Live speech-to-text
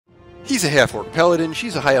He's a half-orc paladin,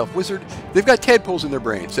 she's a high-elf wizard. They've got tadpoles in their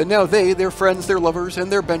brains, and now they, their friends, their lovers,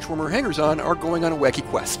 and their benchwarmer hangers-on are going on a wacky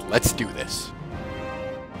quest. Let's do this.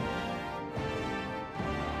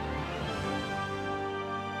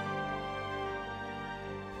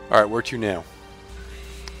 Alright, where to now?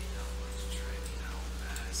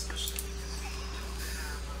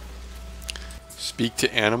 Speak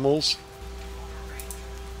to animals?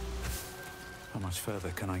 How much further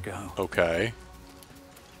can I go? Okay.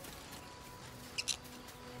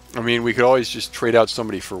 I mean, we could always just trade out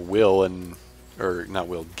somebody for Will and... or, not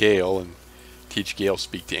Will, Gale, and teach Gale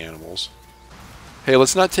speak to animals. Hey,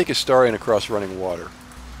 let's not take Astarion across running water.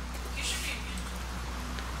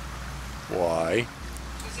 Why?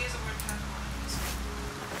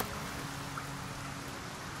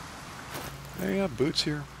 They got boots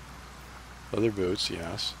here. Leather boots,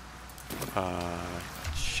 yes.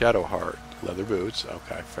 Shadowheart, leather boots.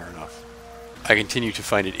 Okay, fair enough. I continue to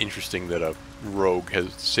find it interesting that a rogue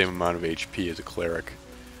has the same amount of HP as a cleric.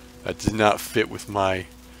 That does not fit with my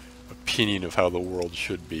opinion of how the world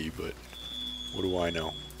should be, but what do I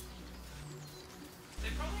know? They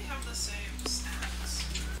probably have the same stats.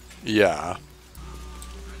 Yeah.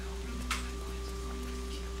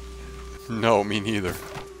 No, me neither.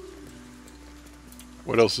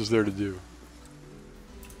 What else is there to do?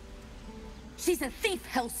 She's a thief,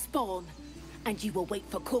 hellspawn, and you will wait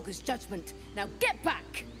for Korga's judgment. Now get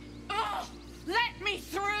back! Oh, let me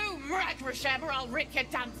through, Mragrasham, or I'll rip your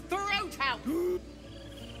damn throat out!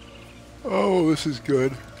 Oh, this is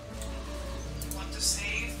good. You want to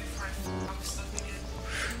save before I fuck something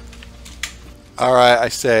in? Alright, I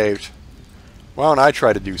saved. Why don't I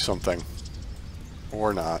try to do something?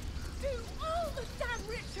 Or not. Do all the damn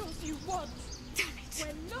rituals you want! Damn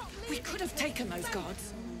it! We could have taken those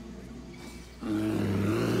gods.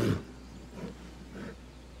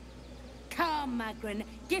 Calm, Magrin.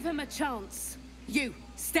 Give him a chance. You,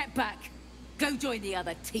 step back. Go join the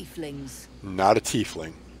other tieflings. Not a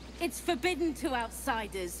tiefling. It's forbidden to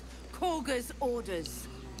outsiders. Korga's orders.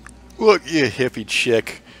 Look, you hippie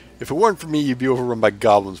chick. If it weren't for me, you'd be overrun by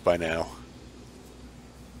goblins by now.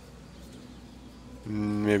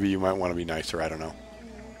 Maybe you might want to be nicer, I don't know.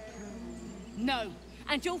 No,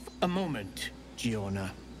 and you'll... A moment,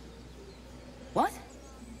 Giona. What?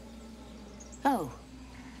 Oh,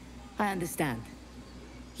 I understand.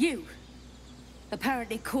 You.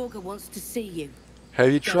 Apparently Korga wants to see you.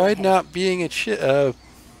 Have you Go tried ahead. not being a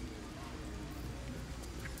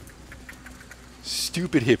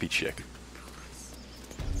stupid hippie chick?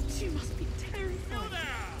 She must be terrified.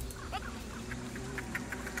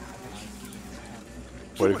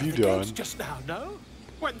 What have you done? Just now, no?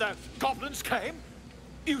 When the goblins came?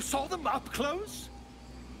 You saw them up close?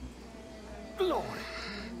 Glory.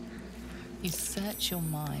 You search your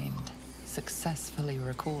mind, successfully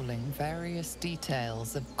recalling various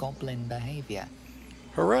details of goblin behavior.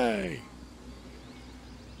 Hooray!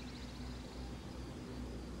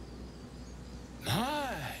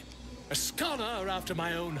 My, a scholar after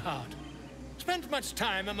my own heart. Spent much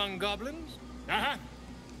time among goblins? Uh-huh.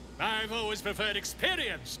 I've always preferred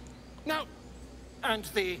experience. Now, and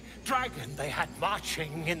the dragon they had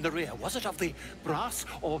marching in the rear, was it of the brass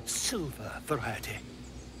or silver variety?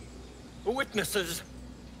 Witnesses,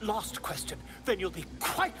 last question, then you'll be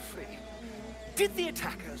quite free. Did the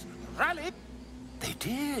attackers rally? They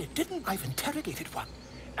did, didn't I've interrogated one.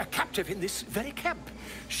 A captive in this very camp.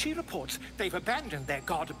 She reports they've abandoned their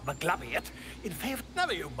god Maglabiet in favor...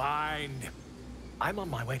 Never you mind. I'm on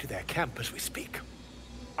my way to their camp as we speak.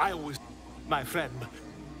 I always... my friend,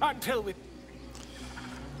 until we...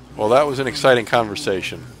 Well, that was an exciting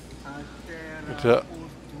conversation.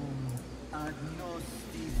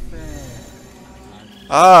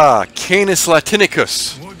 Canis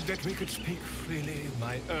Latinicus. Would that we could speak freely,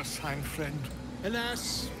 my Ursine friend.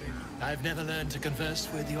 Alas, I've never learned to converse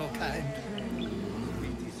with your kind.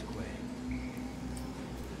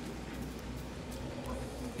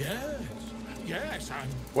 Yes, yes, I'm...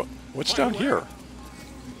 What's down here?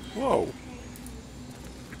 Whoa.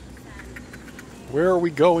 Where are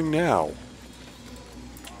we going now?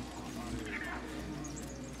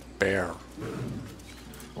 Bear.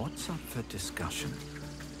 What's up for discussion?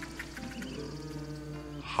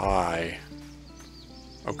 Hi.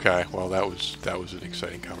 Okay, well that was an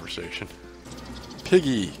exciting conversation.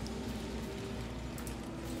 Piggy.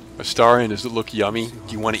 Astarion, does it look yummy?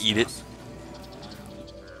 Do you want to eat it?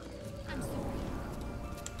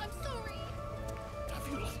 I'm sorry. Have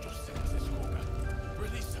you lost your senses, Korga?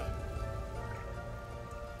 Release her.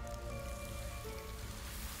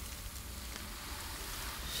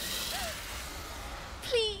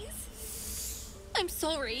 Please. I'm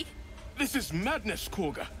sorry. This is madness,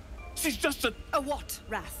 Korga. She's just a... A what,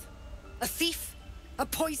 Wrath? A thief? A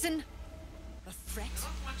poison? A threat?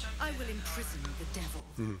 I will imprison the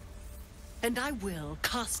devil. And I will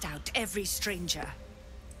cast out every stranger.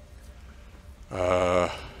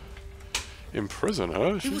 Imprison,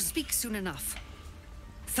 huh? We will speak soon enough.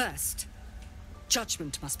 First,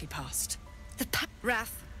 judgment must be passed.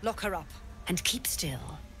 Wrath, lock her up. And keep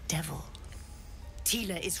still, devil.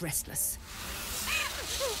 Tila is restless.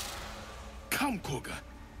 Come, Korga.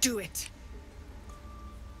 Do it.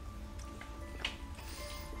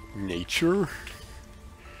 Nature?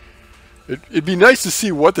 It'd be nice to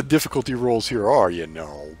see what the difficulty rolls here are, you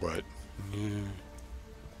know, but...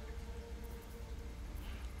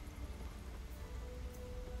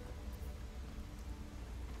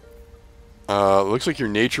 Looks like your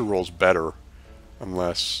nature roll's better.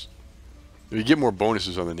 Unless... You get more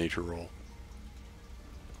bonuses on the nature roll.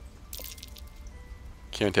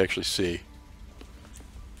 Can't actually see.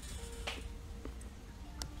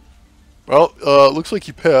 Well, looks like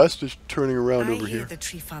you passed. Just turning around over here. I hear the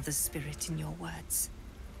Tree Father's spirit in your words.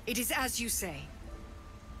 It is as you say.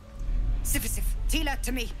 Sifisif, Tila,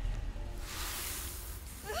 to me.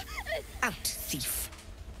 Out, thief.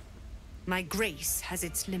 My grace has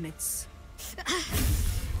its limits.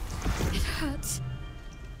 It hurts.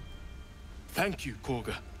 Thank you,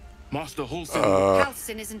 Korga. Master Halsin.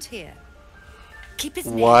 Halsin isn't here. Keep his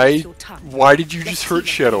name Why? off your tongue. Why did you just hurt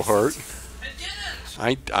Shadowheart?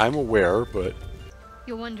 I'm aware, but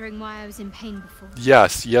You're wondering why I was in pain before.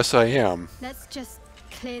 yes, I am. Let's just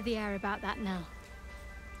clear the air about that now.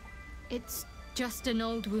 It's just an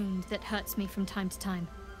old wound that hurts me from time to time.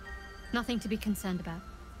 Nothing to be concerned about.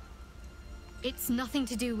 It's nothing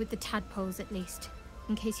to do with the tadpoles, at least,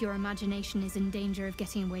 in case your imagination is in danger of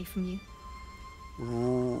getting away from you.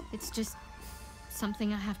 It's just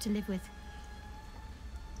something I have to live with.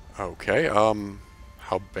 Okay,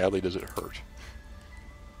 how badly does it hurt?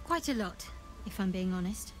 Quite a lot, if I'm being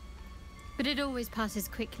honest. But it always passes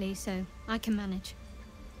quickly, so I can manage.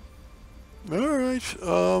 Alright,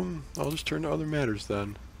 I'll just turn to other matters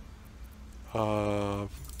then.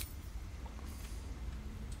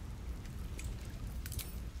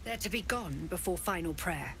 They're to be gone before final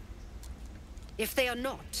prayer. If they are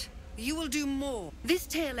not, you will do more. This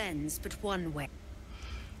tale ends but one way.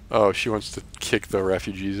 Oh, she wants to kick the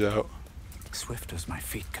refugees out. Swift as my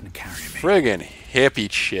feet can carry me. Friggin' hippie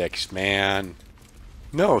chicks, man.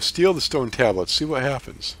 No, steal the stone tablets. See what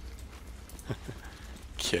happens.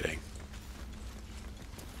 Kidding.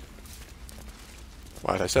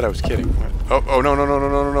 What? I said I was kidding. What? Oh,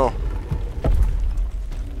 no.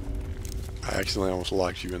 I accidentally almost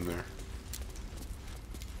locked you in there.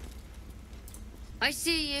 I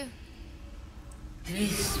see you.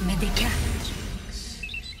 This medicat.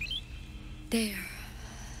 There.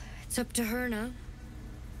 It's up to her now.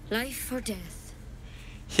 Life or death.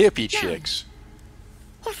 Hippie chicks.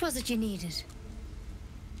 What was it you needed?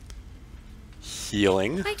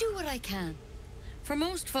 Healing. I do what I can. For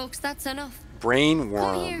most folks, that's enough. Brain Come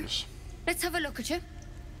here. worms. Let's have a look at you.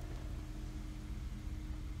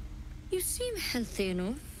 You seem healthy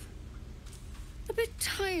enough. A bit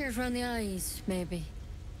tired around the eyes, maybe.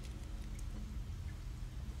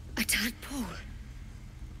 A tadpole.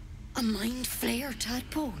 A mind flayer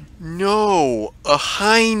tadpole. No, a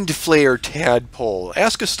hind flare tadpole.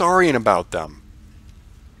 Ask Astarion about them.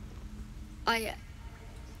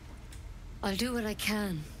 I'll do what I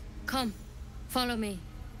can. Come, follow me.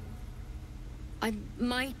 I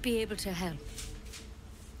might be able to help.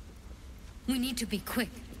 We need to be quick.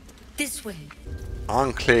 This way.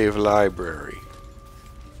 Enclave Library.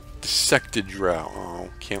 Dissected Drow. Oh,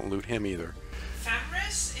 can't loot him either.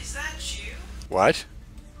 Famrus, is that you? What?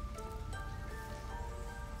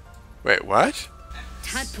 Wait, what?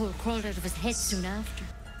 Tadpole crawled out of his head soon after.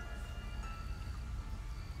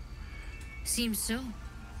 Seems so.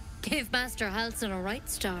 Gave Master Halsin a right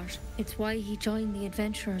start. It's why he joined the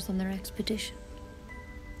adventurers on their expedition.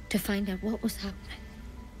 To find out what was happening.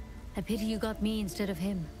 A pity you got me instead of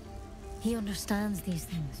him. He understands these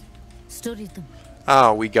things. Studied them.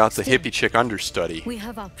 Oh, we got the Still, hippie chick understudy. We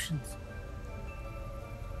have options.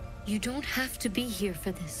 You don't have to be here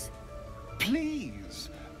for this. Please,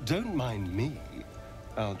 don't mind me.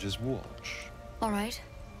 I'll just watch. All right.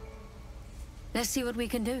 Let's see what we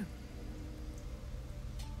can do.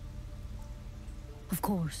 Of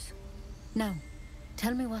course. Now,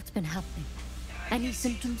 tell me what's been happening. Any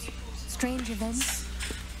symptoms? Strange events?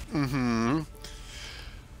 Mm-hmm.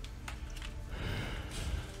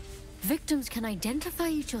 Victims can identify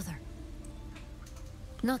each other.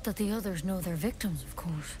 Not that the others know they're victims, of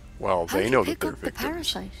course. Well, How they do know you that pick they're up victims. the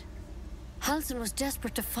parasite? Halsin was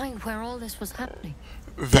desperate to find where all this was happening.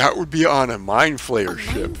 That would be on a mind flayer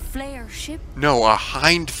ship. Mind flayer ship? No, a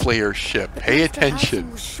hind flayer ship. Pay Master attention.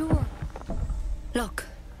 Halsin was sure. Look,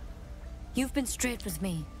 you've been straight with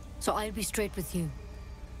me, so I'll be straight with you.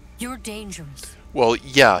 You're dangerous. Well, If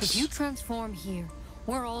yes. you transform here,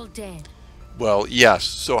 we're all dead. Well, yes.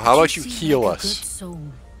 So how about you seem heal like a us? good soul.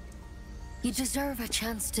 You deserve a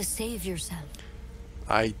chance to save yourself.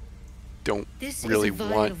 I don't This is really a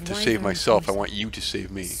vial want of to save wyvern myself. I poison. want you to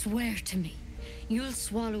save me. Swear to me, you'll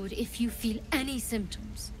swallow it if you feel any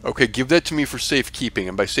symptoms. Okay, give that to me for safekeeping.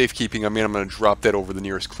 And by safekeeping, I mean I'm going to drop that over the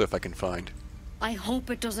nearest cliff I can find. I hope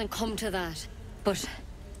it doesn't come to that, but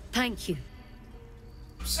thank you.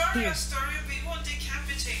 Sorry, Astoria, we won't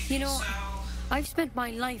decapitate You know, so... I've spent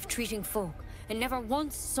my life treating folk and never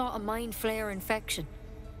once saw a mind flayer infection.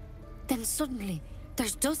 Then suddenly,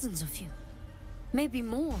 there's dozens of you. Maybe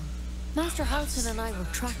more. Master Halsin and I were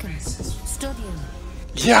tracking, studying.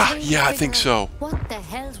 Yeah, trying to I figure think out so. What the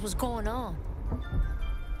hell was going on?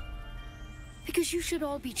 Because you should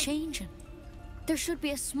all be changing. There should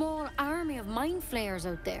be a small army of mind flayers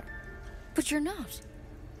out there. But you're not.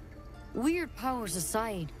 Weird powers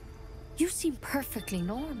aside, you seem perfectly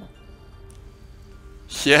normal.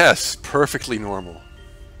 Yes, perfectly normal.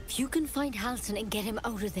 If you can find Halsin and get him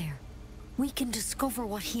out of there, we can discover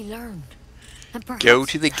what he learned. And perhaps Go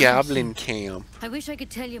to the thank you. goblin camp. I wish I could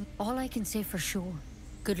tell you all I can say for sure.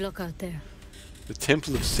 Good luck out there. The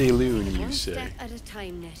Temple of Saloon, you One say. step at a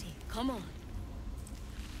time, Nettie. Come on.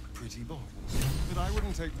 Pretty bold. But I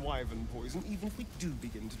wouldn't take wyvern poison even if we do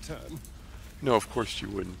begin to turn. No, of course you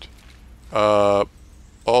wouldn't.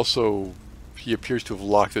 Also, he appears to have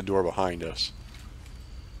locked the door behind us.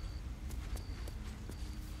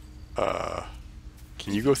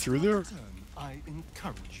 Can you go through there? I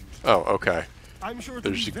encourage you to. Oh, okay. I'm sure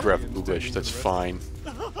There's a graphical dish. That's fine.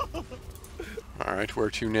 Alright, where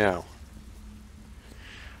to now?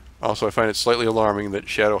 Also, I find it slightly alarming that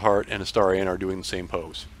Shadowheart and Astarion are doing the same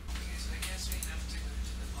pose. Okay, so I guess we have to go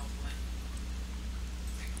to the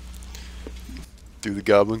goblin. Do the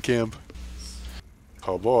goblin camp?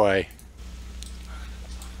 Oh boy.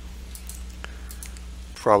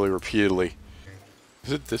 Probably repeatedly.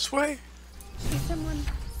 Is it this way? Is someone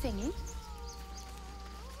singing?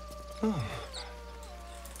 Oh,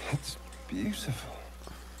 it's beautiful.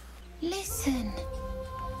 Listen.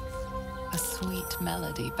 A sweet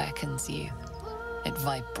melody beckons you. It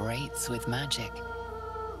vibrates with magic.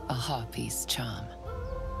 A harpy's charm.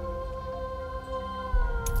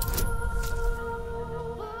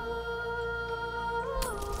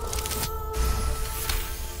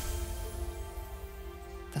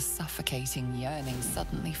 The suffocating yearning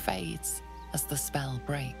suddenly fades as the spell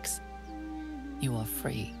breaks. You are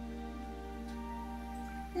free.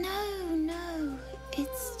 No.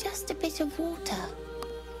 It's just a bit of water.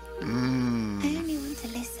 I only want to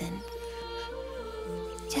listen.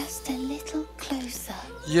 Just a little closer.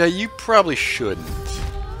 Yeah, you probably shouldn't.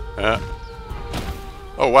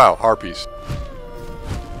 Oh wow, harpies.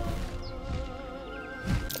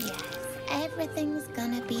 Yes, everything's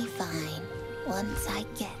gonna be fine once I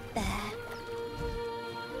get there.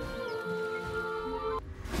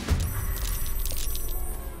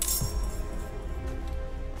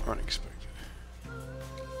 Unexpected.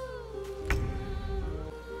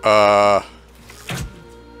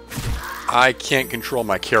 I can't control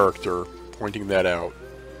my character, pointing that out.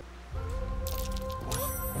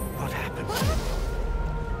 What happened?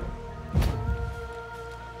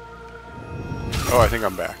 Oh, I think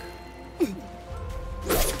I'm back.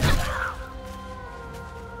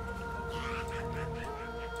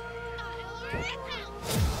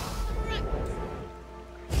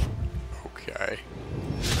 Okay.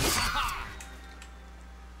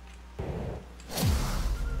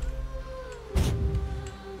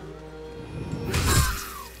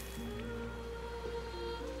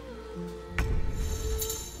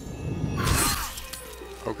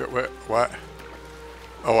 Okay, what?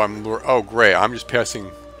 Oh, oh, great. I'm just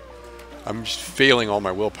failing all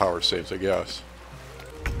my willpower saves, I guess.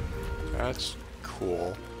 That's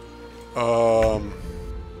cool.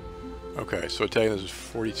 Okay, so attacking this is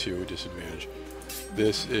 42, disadvantage.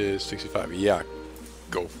 This is 65. Yeah,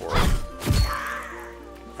 go for it.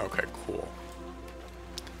 Okay, cool.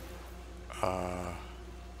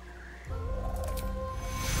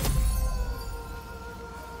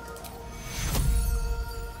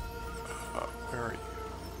 Where are you?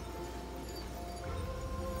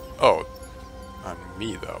 Oh, on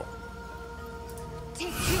me though.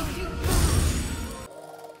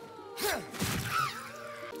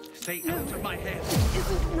 Stay out of my head.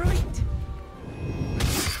 Isn't right.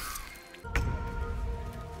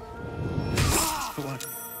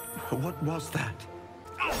 What was that?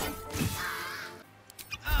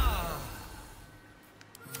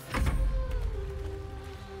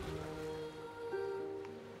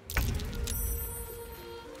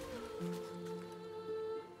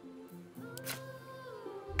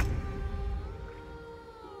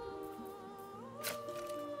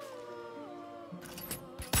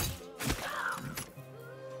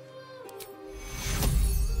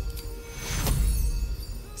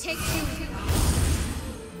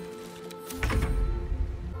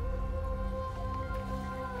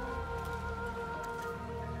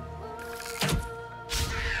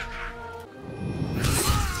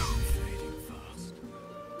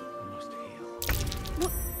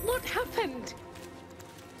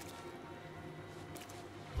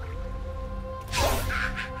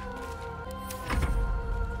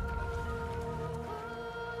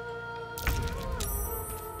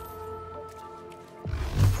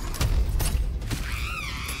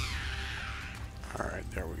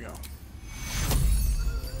 we go.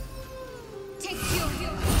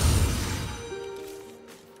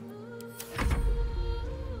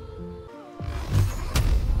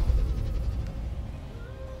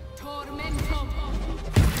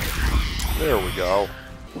 There we go.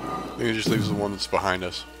 I think it just leaves the one that's behind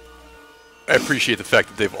us. I appreciate the fact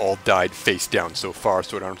that they've all died face down so far,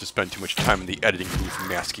 so I don't have to spend too much time in the editing booth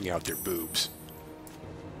masking out their boobs.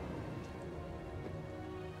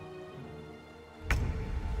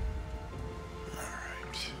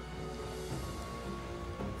 Alright.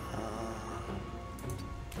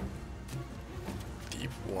 Deep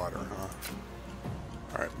water, huh?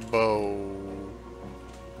 Alright, bow.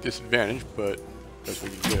 Disadvantage, but that's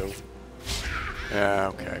what you can do. Yeah,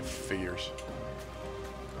 okay, figures.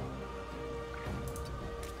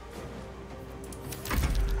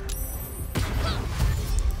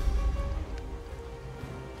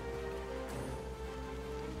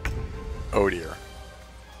 Oh dear.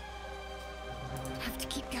 Have to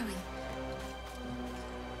keep going.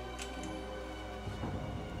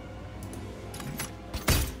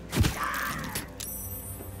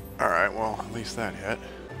 Alright, well, at least that hit.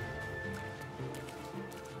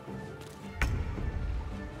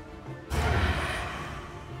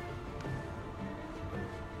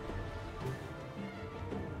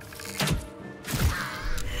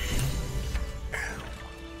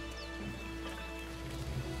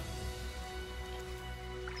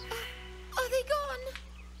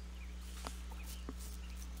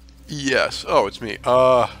 Yes. Oh, it's me.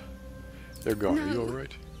 They're gone. No. Are you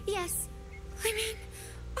alright? Yes. I mean,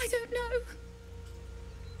 I don't know.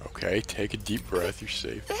 Okay, take a deep breath. You're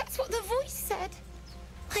safe. That's what the voice said.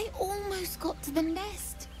 I almost got to the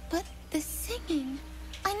nest, but the singing.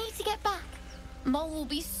 I need to get back. Mole will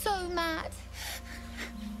be so mad.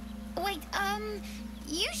 Wait,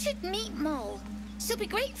 you should meet Mole. She'll be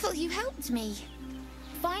grateful you helped me.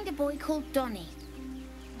 Find a boy called Donny.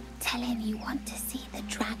 Tell him you want to see the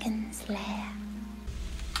dragon's lair.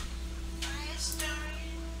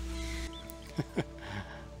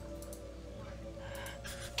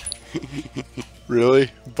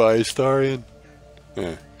 Really? By Astarion?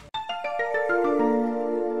 Yeah.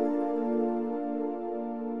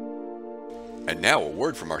 And now a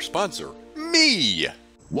word from our sponsor, me!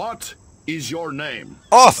 What is your name?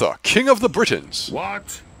 Arthur, King of the Britons!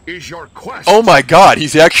 What is your quest? Oh my god,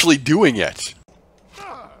 he's actually doing it!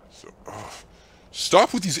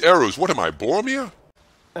 Stop with these arrows. What am I, Boromir?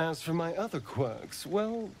 As for my other quirks,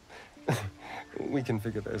 well, we can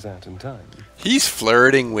figure those out in time. He's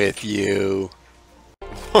flirting with you.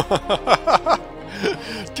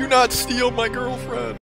 Do not steal my girlfriend.